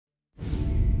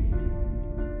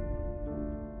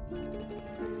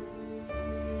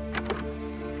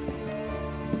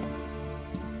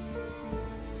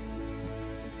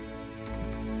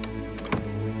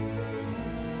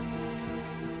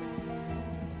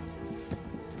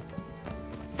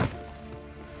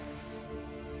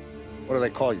What do they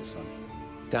call you, son?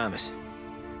 Thomas.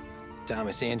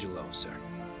 Thomas Angelo, sir.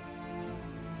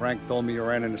 Frank told me you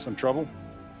ran into some trouble?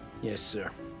 Yes, sir.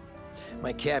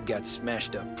 My cab got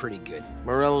smashed up pretty good.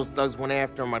 Morello's thugs went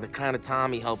after him on account of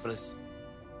Tommy helping us.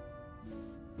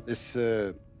 This,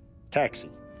 taxi,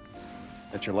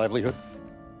 that's your livelihood?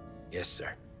 Yes,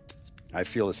 sir. I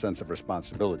feel a sense of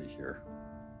responsibility here.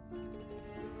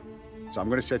 So I'm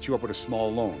gonna set you up with a small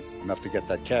loan, enough to get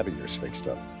that cab of yours fixed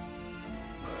up.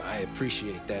 I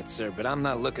appreciate that, sir, but I'm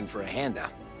not looking for a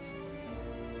handout.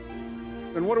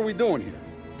 Then what are we doing here?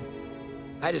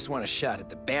 I just want a shot at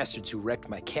the bastards who wrecked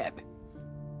my cab.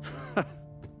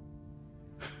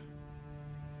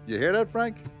 You hear that,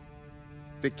 Frank?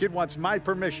 The kid wants my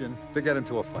permission to get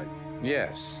into a fight.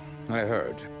 Yes, I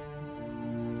heard.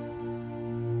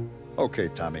 Okay,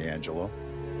 Tommy Angelo.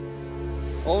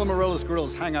 All the Morello's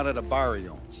girls hang out at a bar he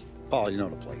owns. Paul, you know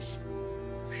the place.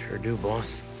 Sure do,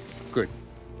 boss. Good.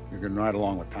 You're gonna ride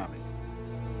along with Tommy.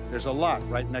 There's a lot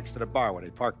right next to the bar where they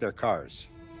park their cars.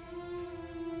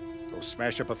 Go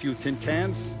smash up a few tin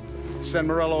cans, send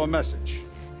Morello a message.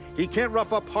 He can't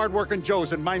rough up hard-working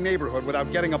Joes in my neighborhood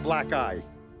without getting a black eye.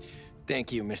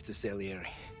 Thank you, Mr. Salieri.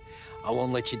 I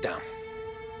won't let you down.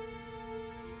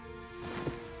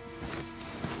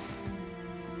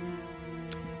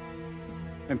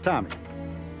 And Tommy,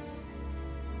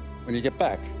 when you get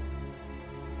back,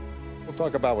 we'll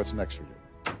talk about what's next for you.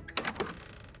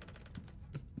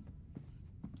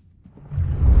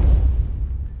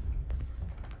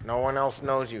 No one else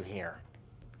knows you here,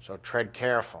 so tread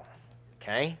careful,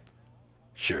 okay?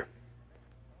 Sure.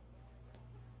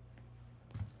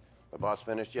 The boss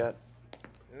finished yet?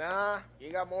 Nah, you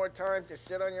got more time to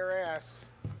sit on your ass.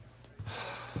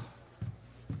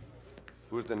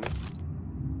 Who's the... new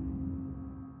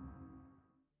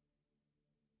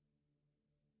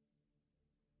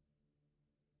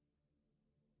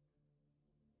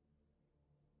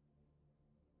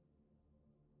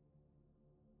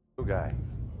guy?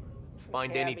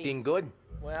 Find anything good?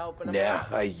 We'll help him Yeah,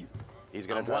 out. He's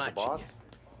gonna I'm drive the watching boss? you.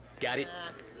 Got it?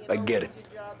 I get it.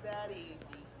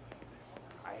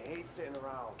 I hate sitting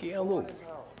around. Che a lui.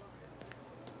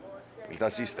 Il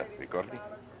tassista, ricordi?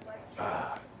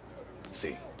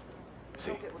 Sì.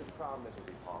 Sì. Get what his problem is with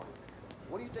me, Paul.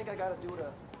 What do you think I gotta do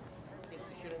to... Think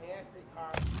you should have asked me,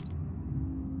 Carl.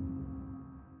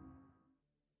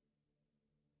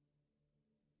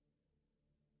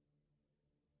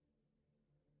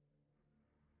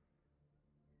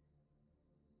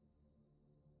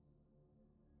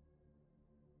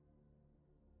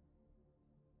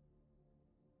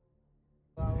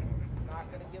 Not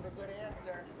gonna give a good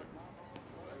answer.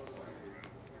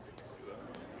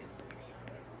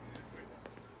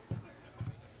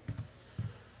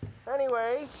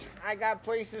 Anyways, I got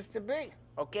places to be.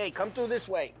 Okay, come through this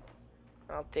way.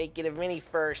 I'll take you to Vinny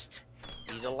first.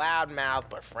 He's a loudmouth,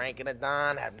 but Frank and the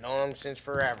Don have known him since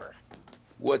forever.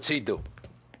 What's he do?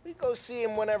 We go see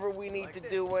him whenever we need to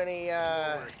do any,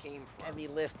 heavy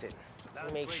lifting.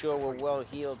 We make sure we're well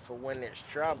healed for when there's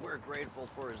trouble. We're grateful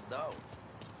for his dough,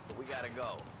 but we gotta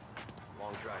go.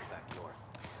 Long drive back north.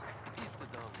 If the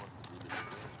Don wants to do this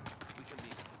again, we can be...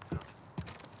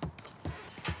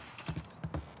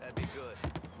 That'd be good.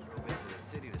 Drove into the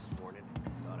city this morning.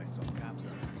 Thought I saw cops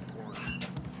on the corner.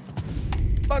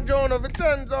 Buongiorno,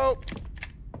 Vincenzo!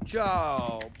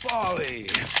 Ciao, Paulie.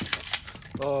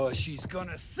 Oh, she's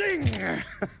gonna sing.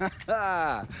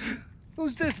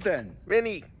 Who's this then?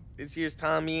 Vinny, this here's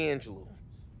Tommy Angelo.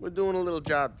 We're doing a little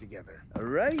job together. All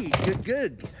right,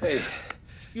 good. Hey,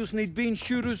 you need bean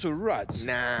shooters or rods?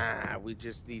 Nah, we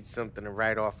just need something to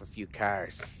write off a few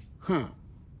cars. Huh.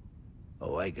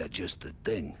 Oh, I got just the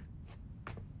thing.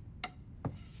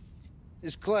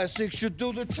 This classic should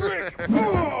do the trick.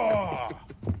 Oh!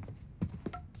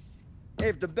 Hey,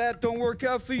 if the bat don't work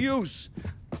out for use,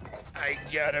 I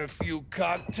got a few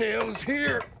cocktails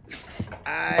here.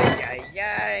 Ay.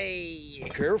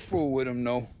 Careful with them,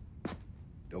 though.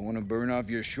 Don't want to burn off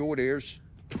your short hairs.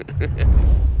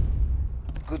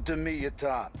 Good to meet you,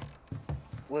 Tom.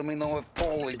 Let me know if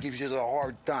Paulie gives you a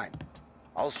hard time.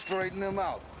 I'll straighten him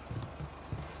out.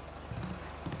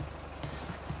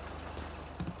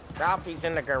 Ralphie's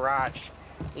in the garage.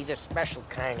 He's a special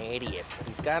kind of idiot, but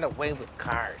he's got a way with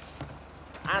cars.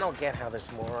 I don't get how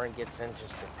this moron gets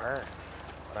engines to burn.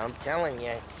 But I'm telling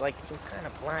you, it's like some kind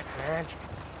of black magic.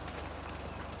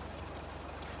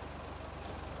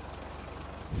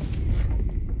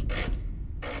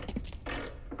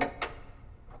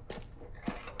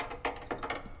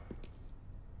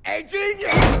 Hey,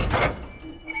 genius!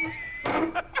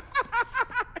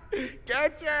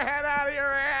 Get your head out of your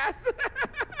ass!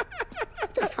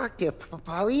 the fuck there,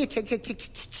 Paulie? You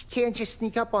can't just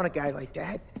sneak up on a guy like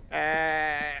that.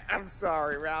 I'm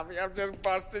sorry, Ralphie. I'm just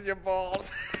busting your balls.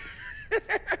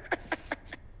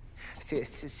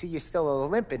 See, you're still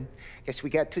limping. Guess we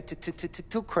got two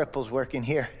cripples working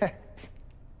here.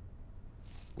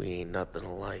 We ain't nothing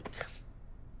alike.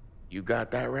 You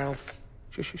got that, Ralph?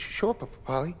 Sure,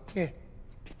 Paulie. Yeah.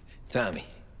 Tommy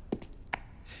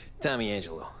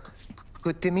Angelo.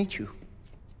 Good to meet you.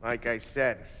 Like I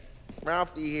said,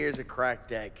 Ralphie here's a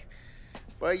cracked egg.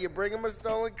 But you bring him a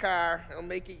stolen car, he'll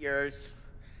make it yours.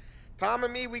 Tom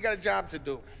and me, we got a job to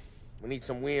do. We need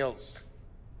some wheels.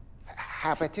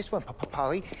 How about this one,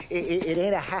 Paulie? It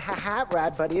ain't a hot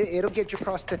rod, but it'll get you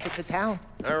across to town.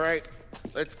 All right,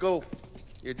 let's go.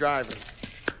 You're driving.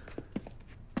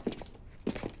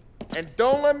 And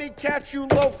don't let me catch you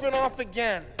loafing off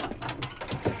again.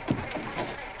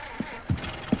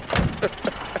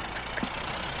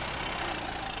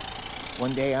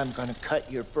 One day I'm gonna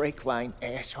cut your brake line,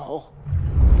 asshole.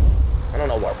 I don't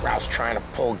know what Ralph's trying to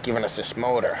pull giving us this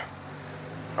motor.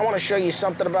 I want to show you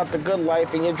something about the good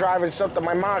life, and you're driving something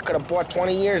my mom could have bought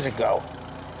 20 years ago.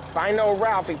 If I know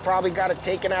Ralph, he probably got it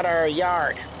taken out of our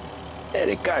yard. Yeah,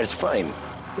 the car's fine.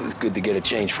 It's good to get a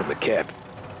change from the cab.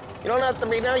 You don't have to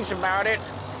be nice about it.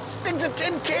 Stig's a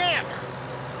tin can.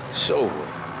 So,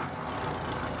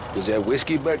 was that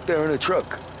whiskey back there in the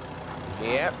truck?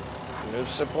 Yep, new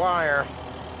supplier.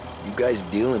 You guys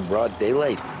deal in broad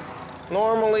daylight?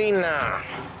 Normally, nah.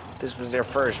 This was their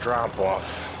first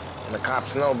drop-off. And the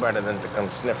cops know better than to come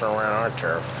sniffing around our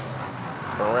turf.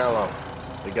 Morello,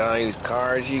 the guy whose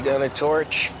cars you gonna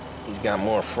torch, he's got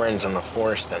more friends on the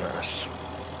force than us.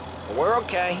 But we're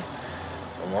okay,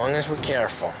 so long as we're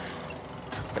careful.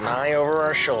 Keep an eye over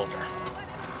our shoulder.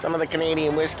 Some of the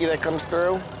Canadian whiskey that comes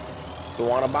through, you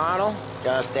want a bottle?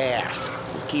 Just ask.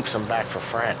 We keep some back for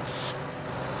friends.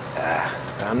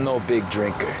 I'm no big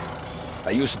drinker.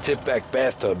 I used to tip back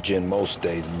bathtub gin most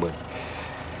days, but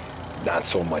not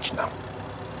so much now.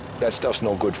 That stuff's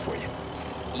no good for you.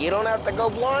 You don't have to go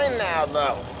blind now,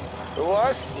 though. To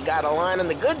us, you got a line in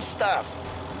the good stuff.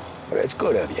 Well, that's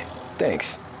good of you.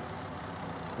 Thanks.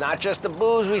 Not just the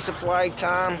booze we supply,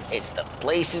 Tom. It's the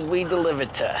places we deliver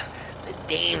to. The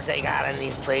dames they got in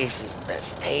these places.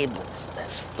 Best tables,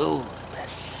 best food,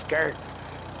 best skirt.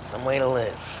 Some way to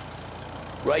live.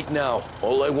 Right now,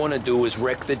 all I want to do is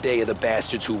wreck the day of the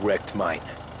bastards who wrecked mine.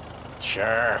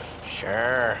 Sure.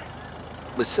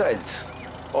 Besides,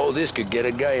 all this could get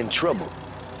a guy in trouble.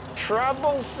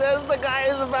 Trouble, says the guy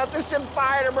who's about to set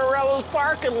fire to Morello's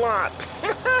parking lot.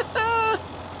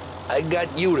 I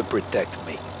got you to protect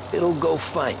me. It'll go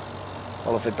fine.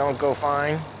 Well, if it don't go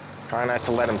fine, try not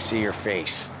to let him see your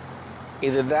face.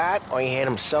 Either that, or you hit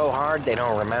him so hard they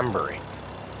don't remember it.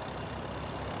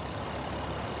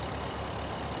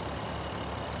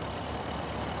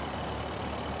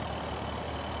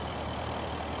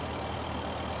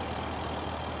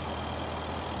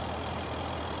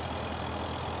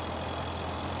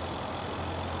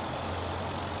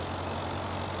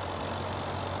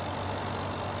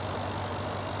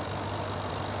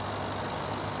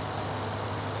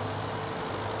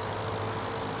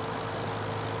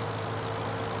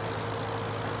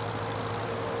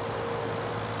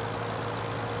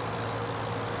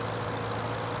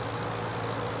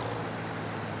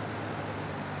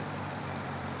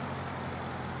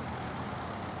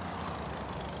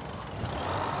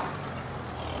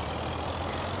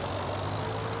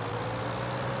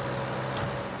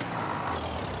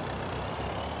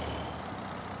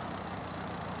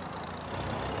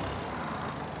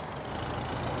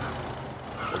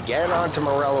 Get onto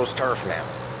Morello's turf now.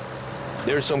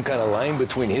 There's some kind of line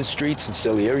between his streets and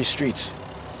Salieri streets.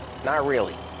 Not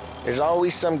really. There's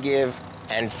always some give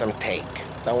and some take.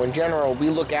 Though in general, we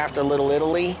look after Little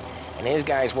Italy, and his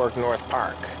guys work North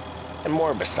Park. And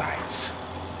more besides.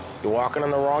 You're walking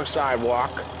on the wrong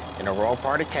sidewalk, in the wrong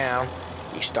part of town,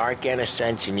 you start getting a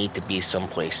sense you need to be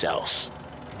someplace else.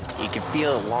 You can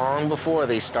feel it long before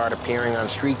they start appearing on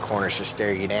street corners to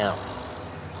stare you down.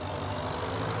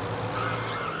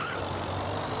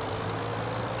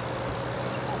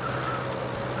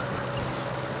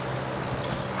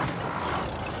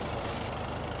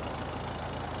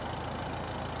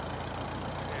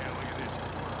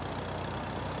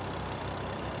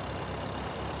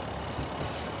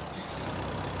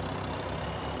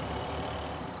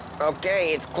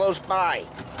 Okay, it's close by.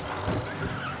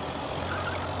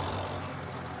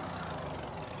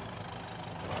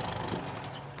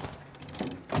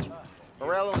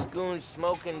 Morello's goons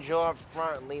smoke and jaw up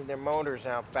front and leave their motors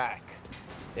out back.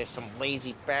 They're some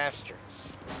lazy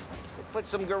bastards. They put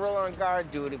some gorilla on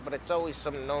guard duty, but it's always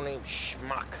some no-name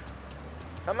schmuck.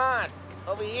 Come on,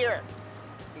 over here.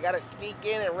 You gotta sneak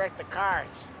in and wreck the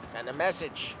cars. Send a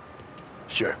message.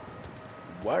 Sure.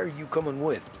 Why are you coming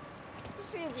with? To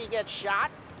see if you get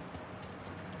shot.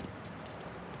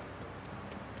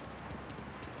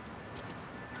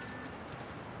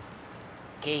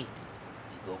 Okay, you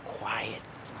go quiet.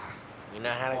 You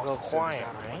know how to go quiet,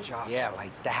 right? Yeah,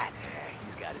 like that. Yeah,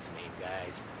 he's got his main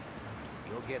guys.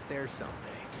 You'll get there someday.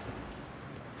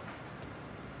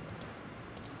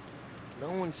 No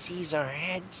one sees our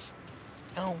heads.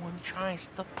 No one tries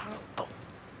to pop them.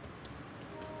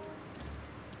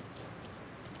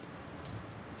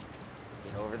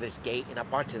 Get over this gate and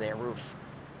up onto their roof.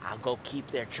 I'll go keep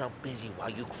their chump busy while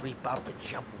you creep up and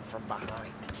jump him from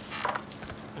behind.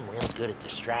 I'm real good at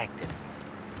distracting.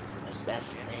 It's my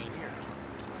best thing.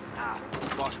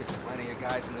 Boss gets plenty of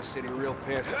guys in the city real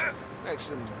pissed. Makes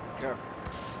them careful.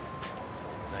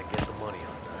 As I get the money on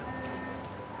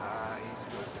that. He's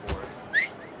good for it.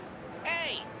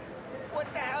 Hey!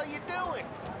 What the hell you doing?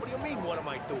 What do you mean, what am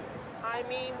I doing? I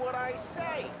mean what I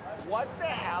say. What the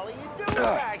hell are you doing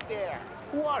back there?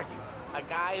 Who are you? A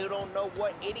guy who don't know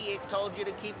what idiot told you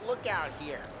to keep lookout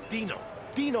here. Dino.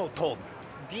 Dino told me.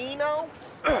 Dino?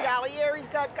 Salieri's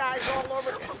got guys all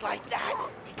over just like that.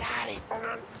 We got it.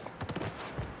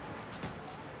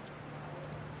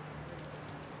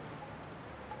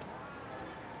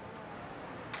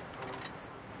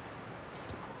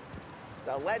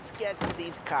 So let's get to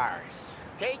these cars.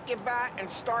 Take your bat and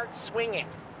start swinging.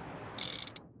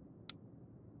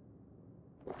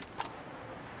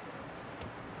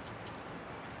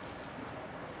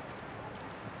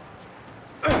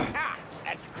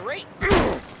 That's great.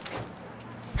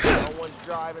 No one's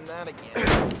driving that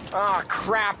again. Ah,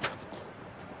 crap.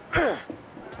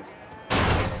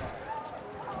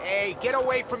 Hey, get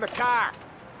away from the car.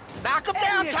 Knock him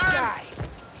down, this Tom. guy.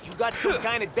 You got some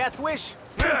kind of death wish?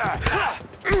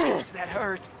 Jeez, that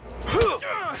hurts.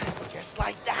 Just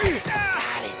like that.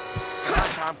 Got it. Come on,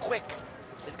 Tom, quick.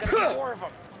 There's gonna be more of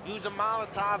them. Use a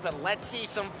Molotov and let's see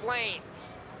some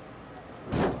flames.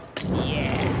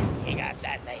 Yeah, you got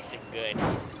that nice and good.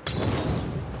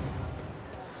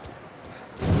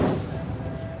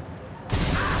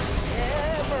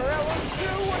 Yeah, Morello's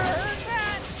crew would have heard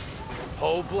that.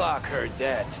 Whole block heard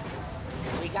that.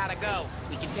 We gotta go.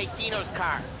 We can take Dino's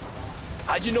car.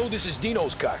 How'd you know this is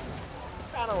Dino's car?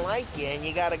 I don't like you and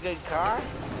you got a good car.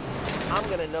 I'm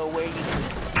gonna know where you keep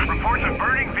it. Reports of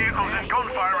burning vehicles and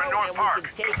gunfire in North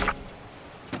Park.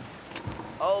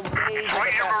 Old days are Right the in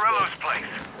best Morello's place.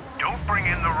 Don't bring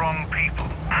in the wrong people.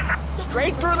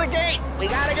 Straight through the gate. We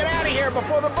gotta get out of here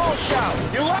before the bull show.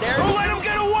 Don't let him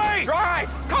get away! Drive!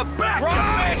 Come back,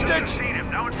 Drive! you bastards! Seen him,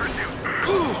 now in pursuit.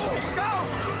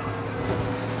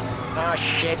 Oh,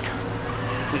 shit.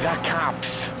 We got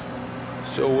cops.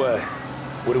 So,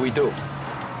 what do we do?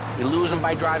 You lose them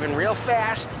by driving real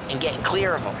fast and getting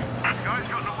clear of them.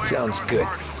 Sounds good.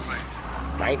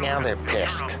 Right now, they're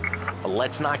pissed. But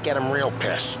let's not get them real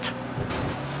pissed.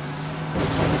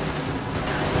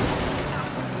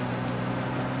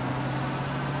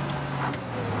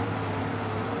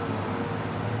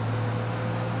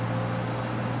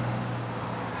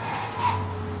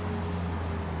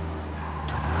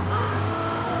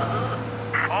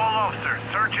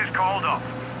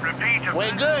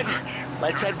 We're good.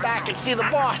 Let's head back and see the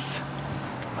boss.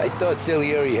 I thought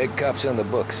Salieri had cops on the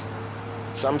books.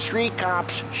 Some street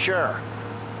cops, sure.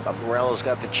 But Morello's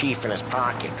got the chief in his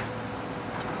pocket.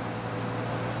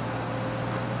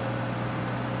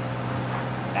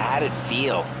 How'd it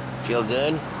feel? Feel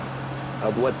good?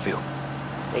 How'd what feel?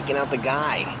 Taking out the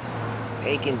guy.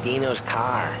 Taking Dino's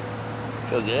car.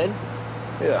 Feel good?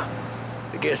 Yeah,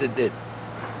 I guess it did.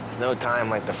 There's no time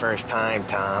like the first time,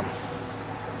 Tom.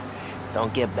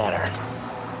 Don't get better.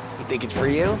 You think it's for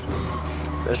you?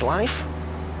 This life?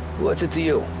 What's it to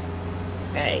you?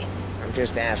 Hey, I'm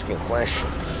just asking questions.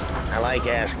 I like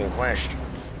asking questions.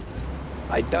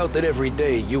 I doubt that every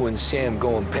day you and Sam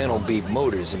go and panel beat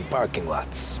motors in parking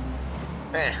lots.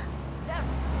 There's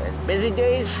busy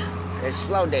days, there's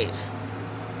slow days.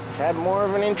 I've had more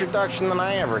of an introduction than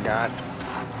I ever got.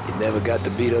 You never got to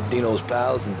beat up Dino's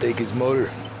pals and take his motor?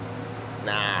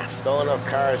 Nah, stole enough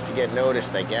cars to get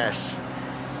noticed, I guess.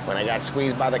 When I got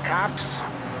squeezed by the cops,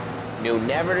 knew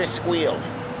never to squeal.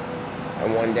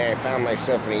 And one day I found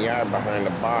myself in a yard behind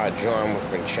a bar joined with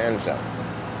Vincenzo.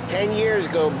 10 years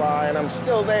go by and I'm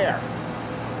still there.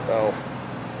 So,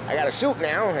 I got a suit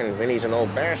now, and Vinny's an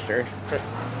old bastard.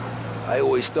 I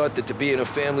always thought that to be in a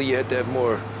family you had to have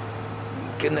more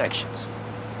connections.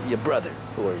 Your brother,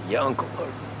 or your uncle,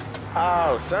 or...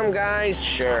 Oh, some guys,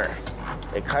 sure.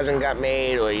 Their cousin got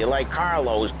made, or you like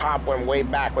Carlo, whose pop went way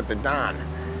back with the Don.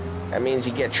 That means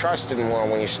you get trusted more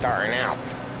when you're starting out.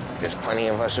 There's plenty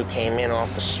of us who came in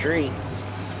off the street.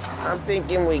 I'm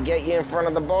thinking we get you in front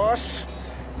of the boss,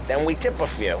 then we tip a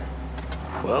few.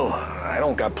 Well, I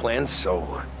don't got plans,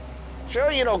 so...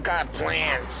 Sure you don't got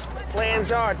plans.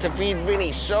 Plans are to feed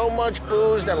Vinny so much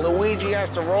booze that Luigi has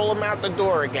to roll him out the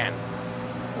door again.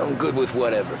 I'm good with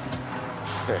whatever.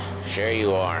 Sure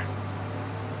you are.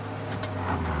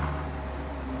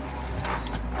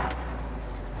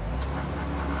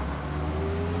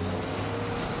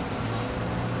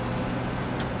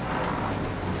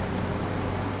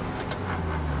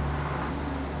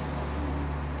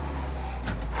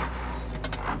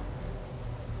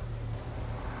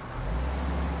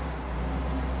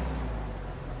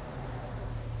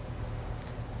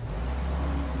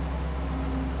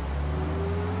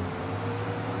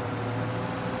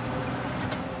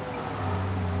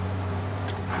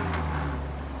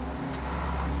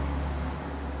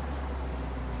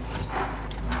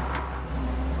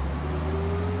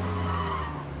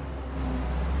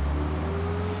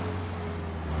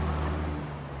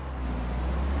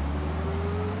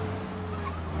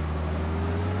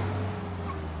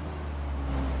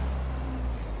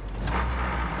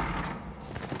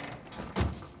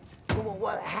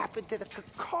 What happened to the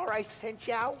car I sent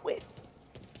you out with?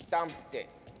 Dumped it.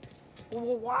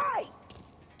 Well, why?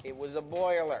 It was a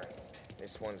boiler.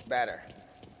 This one's better.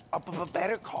 A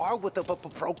better car with a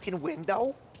broken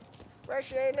window?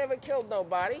 Fresh air never killed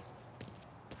nobody.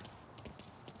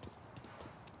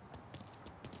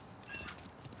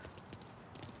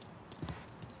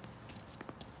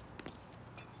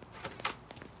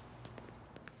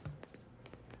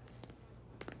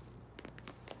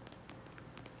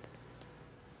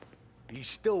 He's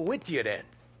still with you then?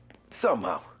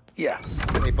 Somehow, yeah.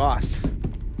 Hey, boss.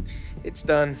 It's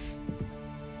done.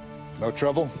 No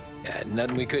trouble? Yeah,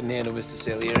 nothing we couldn't handle, Mr.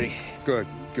 Salieri. Good,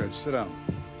 good. Sit down.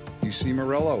 You see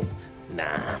Morello?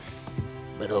 Nah.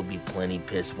 But he'll be plenty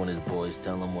pissed when his boys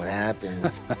tell him what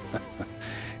happened.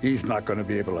 He's not going to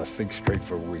be able to think straight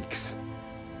for weeks.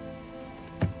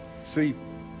 See,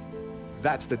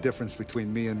 that's the difference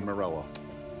between me and Morello.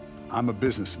 I'm a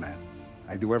businessman.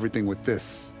 I do everything with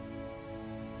this.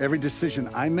 Every decision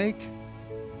I make,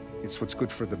 it's what's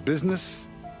good for the business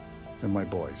and my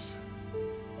boys.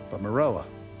 But Morello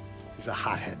is a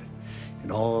hothead,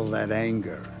 and all that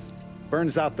anger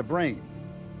burns out the brain.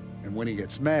 And when he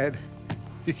gets mad,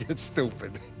 he gets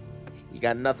stupid. You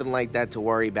got nothing like that to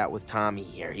worry about with Tommy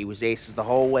here. He was aces the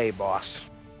whole way, boss.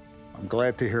 I'm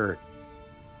glad to hear it.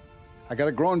 I got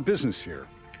a growing business here.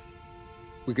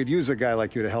 We could use a guy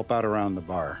like you to help out around the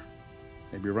bar.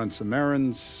 Maybe run some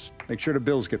errands, make sure the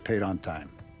bills get paid on time.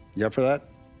 You up for that?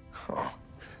 Oh,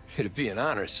 it'd be an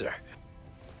honor, sir.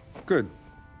 Good.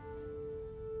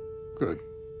 Good.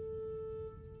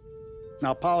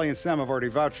 Now, Paulie and Sam have already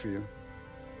vouched for you.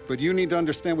 But you need to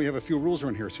understand we have a few rules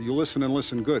around here, so you listen and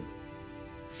listen good.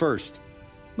 First,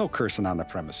 no cursing on the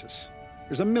premises.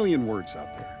 There's a million words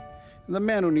out there. And the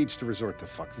man who needs to resort to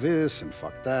fuck this and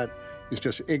fuck that is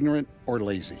just ignorant or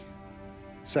lazy.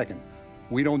 Second,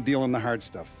 we don't deal in the hard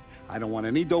stuff. I don't want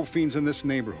any dope fiends in this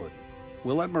neighborhood.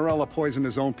 We'll let Morello poison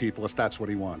his own people if that's what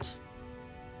he wants.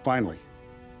 Finally,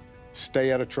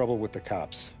 stay out of trouble with the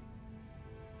cops.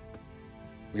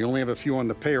 We only have a few on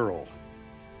the payroll.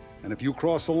 And if you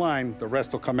cross the line, the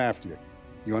rest will come after you.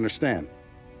 You understand?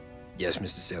 Yes,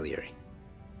 Mr. Salieri.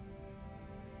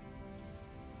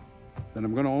 Then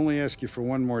I'm going to only ask you for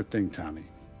one more thing, Tommy.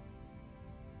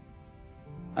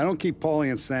 I don't keep Paulie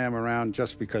and Sam around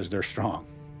just because they're strong.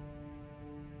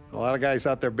 A lot of guys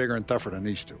out there bigger and tougher than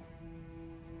these two.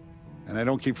 And I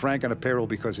don't keep Frank on the payroll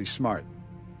because he's smart.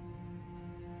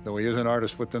 Though he is an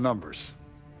artist with the numbers.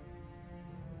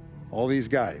 All these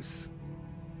guys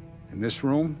in this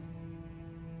room,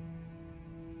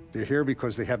 they're here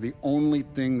because they have the only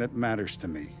thing that matters to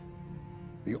me.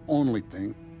 The only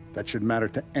thing that should matter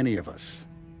to any of us.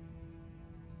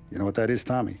 You know what that is,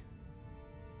 Tommy?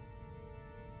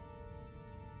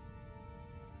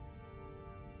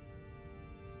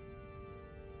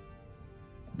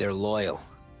 They're loyal.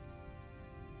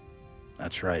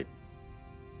 That's right.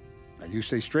 Now, you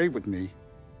stay straight with me,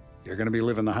 you're gonna be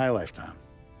living the high life, Tom.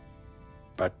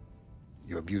 But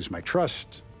you abuse my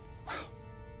trust.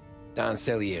 Don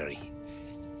Salieri,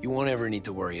 you won't ever need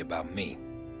to worry about me.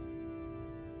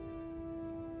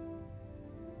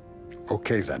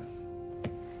 Okay, then.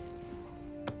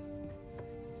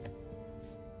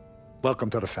 Welcome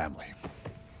to the family.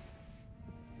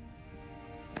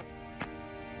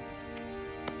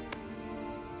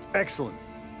 Excellent.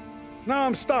 Now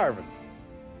I'm starving.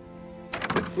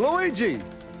 Luigi,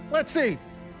 let's eat.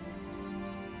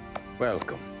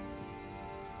 Welcome.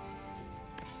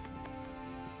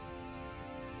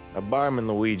 Our barman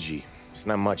Luigi is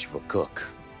not much of a cook.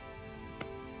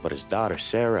 But his daughter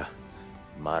Sarah,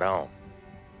 Maron.